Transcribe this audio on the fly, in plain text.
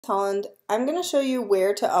Holland. I'm going to show you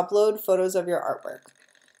where to upload photos of your artwork.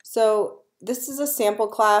 So this is a sample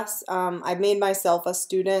class. I made myself a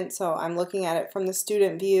student, so I'm looking at it from the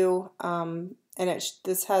student view, and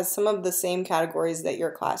this has some of the same categories that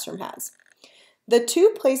your classroom has. The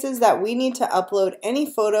two places that we need to upload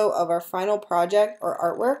any photo of our final project or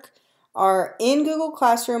artwork are in Google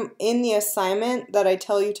Classroom in the assignment that I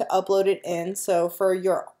tell you to upload it in. So for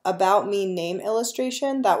your About Me name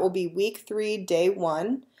illustration, that will be week 3, day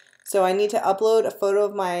 1. So I need to upload a photo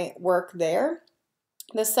of my work there.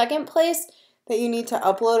 The second place that you need to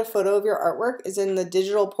upload a photo of your artwork is in the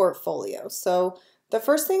digital portfolio. So the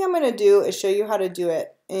first thing I'm going to do is show you how to do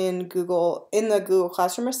it in the Google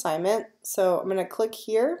Classroom assignment. So I'm going to click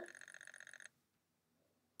here,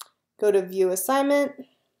 go to View Assignment,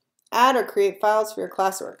 Add or create files for your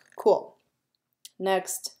classwork. Cool.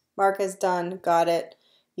 Next, mark as done. Got it.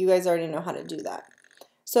 You guys already know how to do that.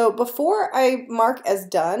 So before I mark as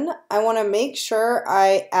done, I want to make sure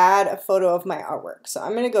I add a photo of my artwork. So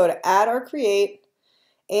I'm going to go to Add or Create,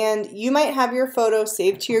 and you might have your photo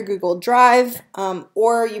saved to your Google Drive,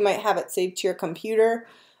 or you might have it saved to your computer.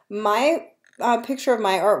 My picture of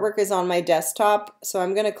my artwork is on my desktop, so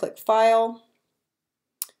I'm going to click File,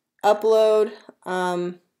 Upload.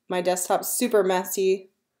 My desktop's super messy.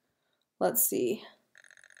 Let's see.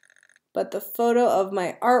 But the photo of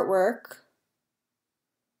my artwork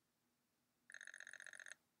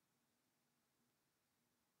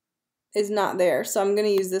is not there. So I'm going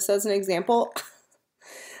to use this as an example.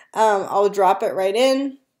 I'll drop it right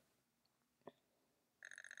in.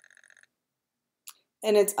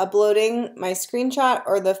 And it's uploading my screenshot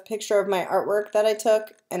or the picture of my artwork that I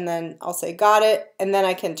took. And then I'll say got it. And then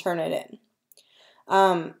I can turn it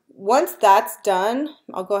in. Once that's done,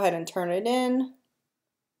 I'll go ahead and turn it in.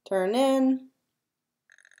 Turn in.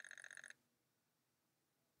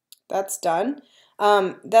 That's done.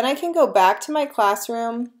 Then I can go back to my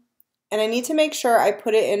classroom, and I need to make sure I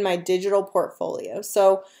put it in my digital portfolio.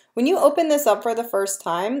 So when you open this up for the first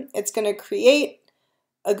time, it's going to create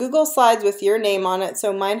a Google Slides with your name on it.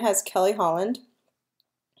 So mine has Kelly Holland.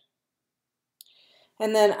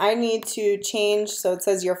 And then I need to change, so it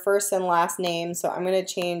says your first and last name. So I'm going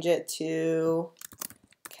to change it to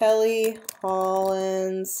Kelly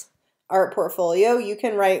Holland's Art Portfolio. You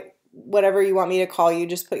can write whatever you want me to call you,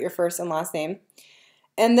 just put your first and last name.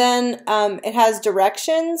 And then it has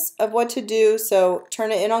directions of what to do, so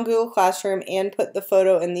turn it in on Google Classroom and put the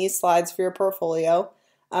photo in these slides for your portfolio,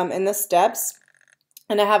 and the steps.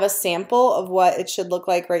 And I have a sample of what it should look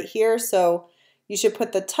like right here, so you should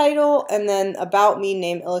put the title and then About Me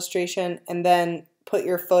name illustration and then put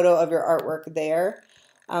your photo of your artwork there.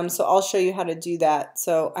 So I'll show you how to do that.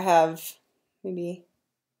 So I have, maybe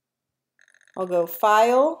I'll go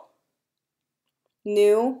File,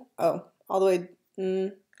 New, all the way,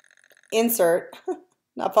 Insert,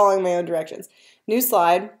 not following my own directions, New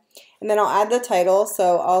Slide, and then I'll add the title.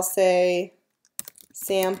 So I'll say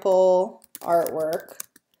Sample Artwork.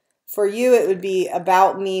 For you, it would be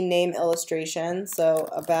About Me name illustration. So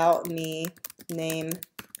About Me name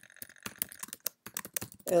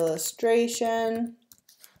illustration.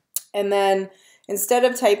 And then instead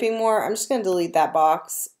of typing more, I'm just going to delete that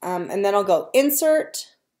box. And then I'll go Insert,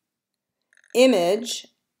 Image,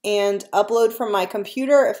 and upload from my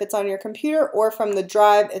computer if it's on your computer, or from the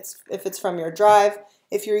drive if it's from your drive.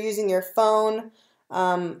 If you're using your phone,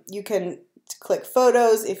 you can click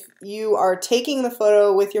Photos. If you are taking the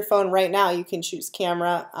photo with your phone right now, you can choose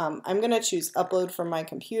Camera. I'm going to choose Upload from my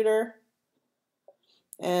computer.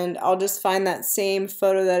 And I'll just find that same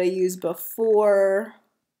photo that I used before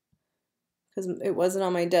because it wasn't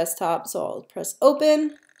on my desktop. So I'll press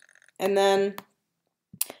Open and then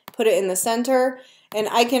put it in the center. And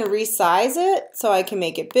I can resize it, so I can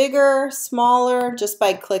make it bigger, smaller, just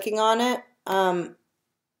by clicking on it. And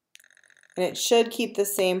it should keep the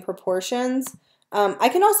same proportions. I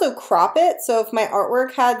can also crop it, so if my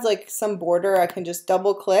artwork had like some border, I can just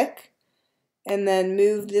double click and then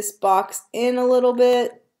move this box in a little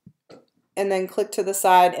bit and then click to the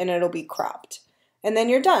side and it'll be cropped. And then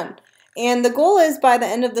you're done. And the goal is by the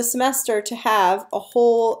end of the semester to have a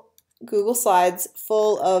whole Google Slides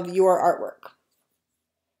full of your artwork.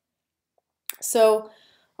 So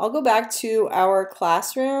I'll go back to our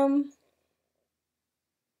classroom.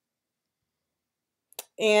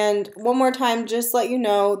 And one more time, just let you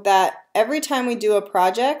know that every time we do a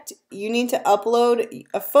project, you need to upload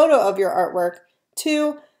a photo of your artwork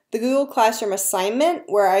to the Google Classroom assignment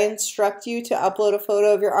where I instruct you to upload a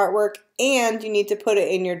photo of your artwork, and you need to put it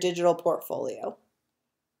in your digital portfolio.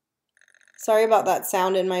 Sorry about that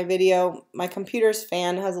sound in my video. My computer's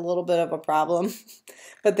fan has a little bit of a problem,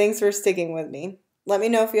 but thanks for sticking with me. Let me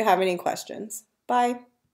know if you have any questions. Bye.